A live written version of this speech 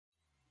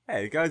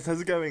Hey guys,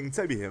 how's it going?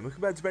 Toby here.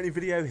 Welcome back to a brand new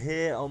video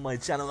here on my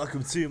channel.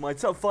 Welcome to my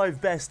top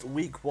 5 best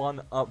week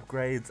 1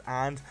 upgrades,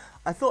 and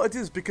I thought I'd do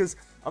this because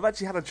I've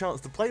actually had a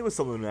chance to play with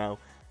some of them now,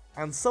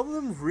 and some of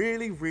them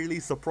really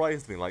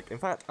surprised me. Like, in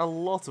fact, a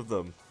lot of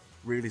them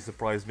really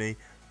surprised me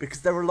because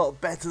they're a lot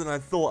better than I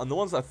thought, and the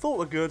ones I thought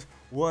were good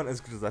weren't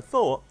as good as I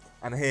thought.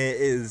 And here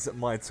is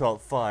my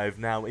top 5.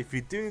 Now, if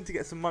you do need to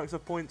get some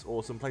Microsoft points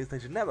or some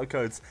PlayStation Network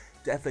codes,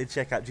 definitely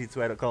check out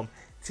g2a.com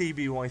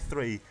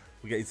TBY3.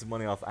 We get you some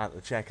money off at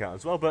the checkout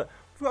as well. But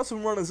we've got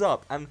some runners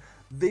up, and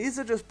these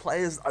are just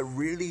players I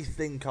really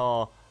think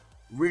are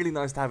really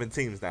nice to have in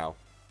teams now.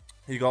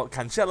 You got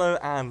Cancelo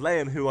and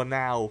Leon, who are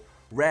now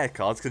rare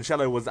cards.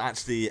 Cancelo was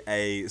actually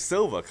a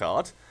silver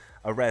card,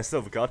 a rare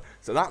silver card,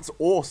 so that's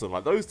awesome.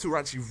 Like, those two are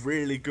actually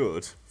really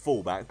good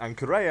fullback, and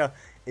Correa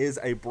is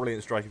a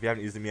brilliant striker. If you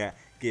haven't used him yet,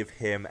 give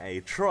him a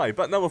try.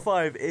 But number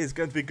 5 is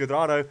going to be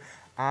Guardado,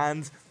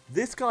 and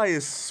this guy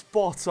is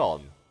spot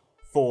on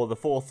for the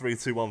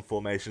 4-3-2-1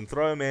 formation.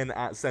 Throw him in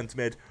at centre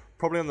mid,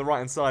 probably on the right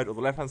hand side or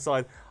the left hand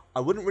side.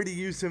 I wouldn't really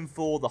use him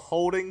for the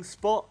holding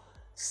spot,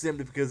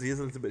 simply because he is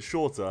a little bit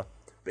shorter,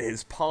 but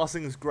his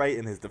passing is great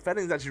and his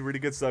defending is actually really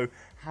good, so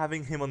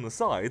having him on the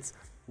sides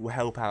will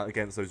help out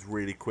against those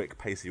really quick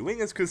pacey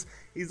wingers, because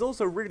he's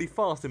also really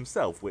fast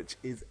himself, which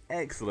is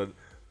excellent.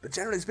 But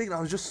generally speaking,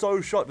 I was just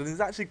so shocked, and he's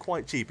actually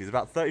quite cheap. He's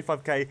about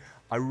 35k.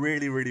 I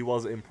really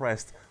was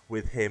impressed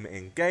with him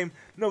in game.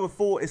 Number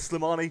 4 is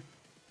Slimani.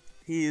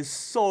 He is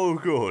so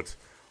good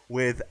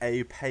with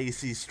a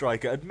pacey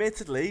striker.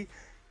 Admittedly,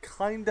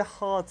 kind of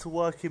hard to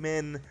work him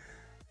in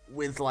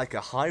with like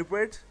a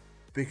hybrid,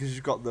 because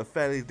you've got the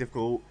fairly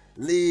difficult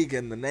league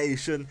and the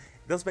nation.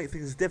 It does make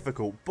things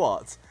difficult,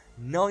 but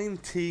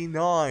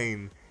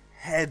 99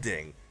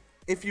 heading.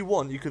 If you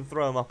want, you can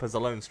throw him up as a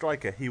lone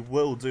striker. He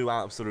will do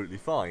absolutely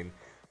fine,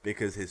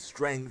 because his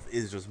strength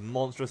is just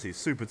monstrous. He's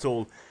super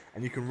tall,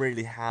 and you can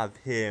really have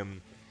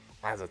him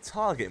as a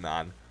target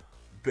man.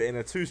 But in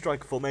a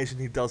 2-striker formation,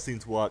 he does seem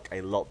to work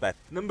a lot better.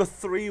 Number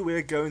 3,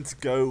 we're going to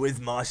go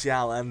with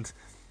Martial, and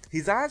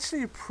he's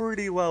actually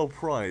pretty well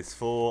priced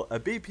for a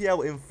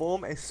BPL in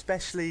form,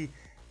 especially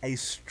a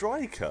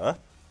striker.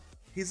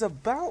 He's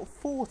about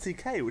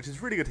 40k, which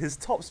is really good. His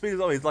top speed is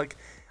always like,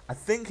 I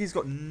think he's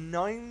got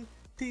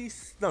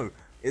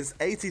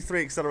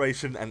 83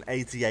 acceleration and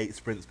 88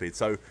 sprint speed.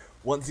 So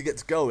once he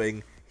gets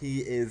going,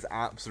 he is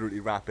absolutely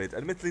rapid.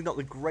 Admittedly, not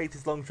the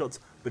greatest long shots,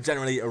 but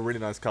generally a really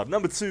nice card.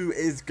 Number 2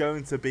 is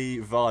going to be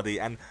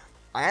Vardy, and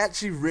I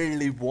actually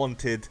really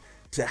wanted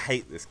to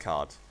hate this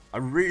card. I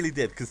really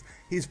did, because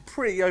he's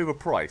pretty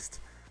overpriced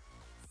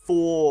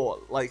for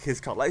like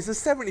his card. Like, it's a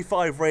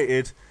 75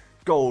 rated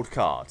gold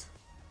card.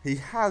 He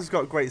has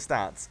got great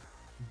stats,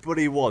 but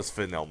he was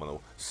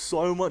phenomenal.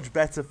 So much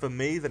better for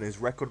me than his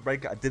record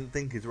breaker. I didn't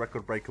think his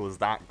record breaker was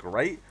that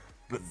great,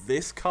 but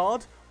this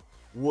card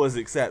was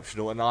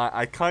exceptional, and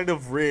I kind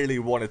of really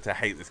wanted to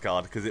hate this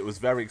card because it was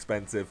very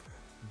expensive,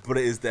 but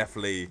it is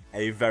definitely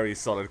a very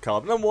solid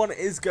card. Number 1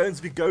 is going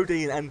to be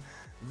Godin, and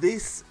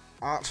this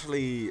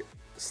actually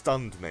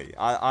stunned me.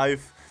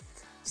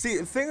 See,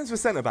 things with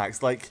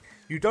centre-backs, like,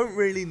 you don't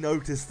really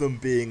notice them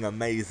being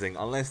amazing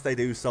unless they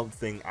do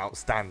something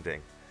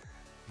outstanding.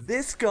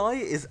 This guy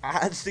is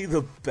actually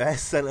the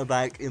best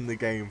centre-back in the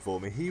game for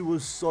me. He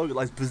was so good.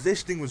 Like, his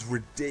positioning was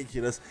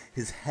ridiculous.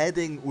 His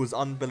heading was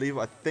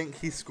unbelievable. I think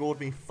he scored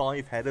me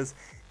 5 headers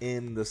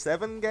in the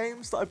 7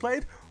 games that I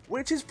played,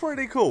 which is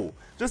pretty cool.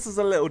 Just as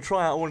a little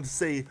tryout, I wanted to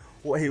see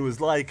what he was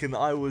like, and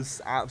I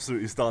was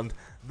absolutely stunned.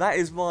 That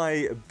is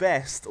my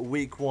best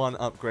week 1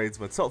 upgrades,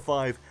 my top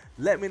 5.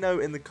 Let me know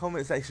in the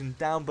comment section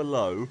down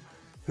below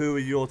who are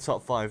your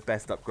top 5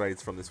 best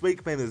upgrades from this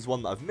week. Maybe there's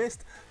one that I've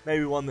missed,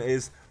 maybe one that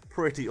is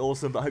pretty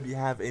awesome. But I hope you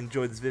have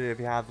enjoyed this video. If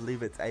you have,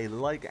 leave it a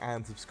like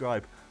and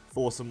subscribe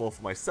for some more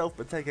for myself.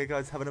 But take care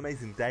guys, have an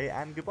amazing day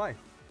and goodbye.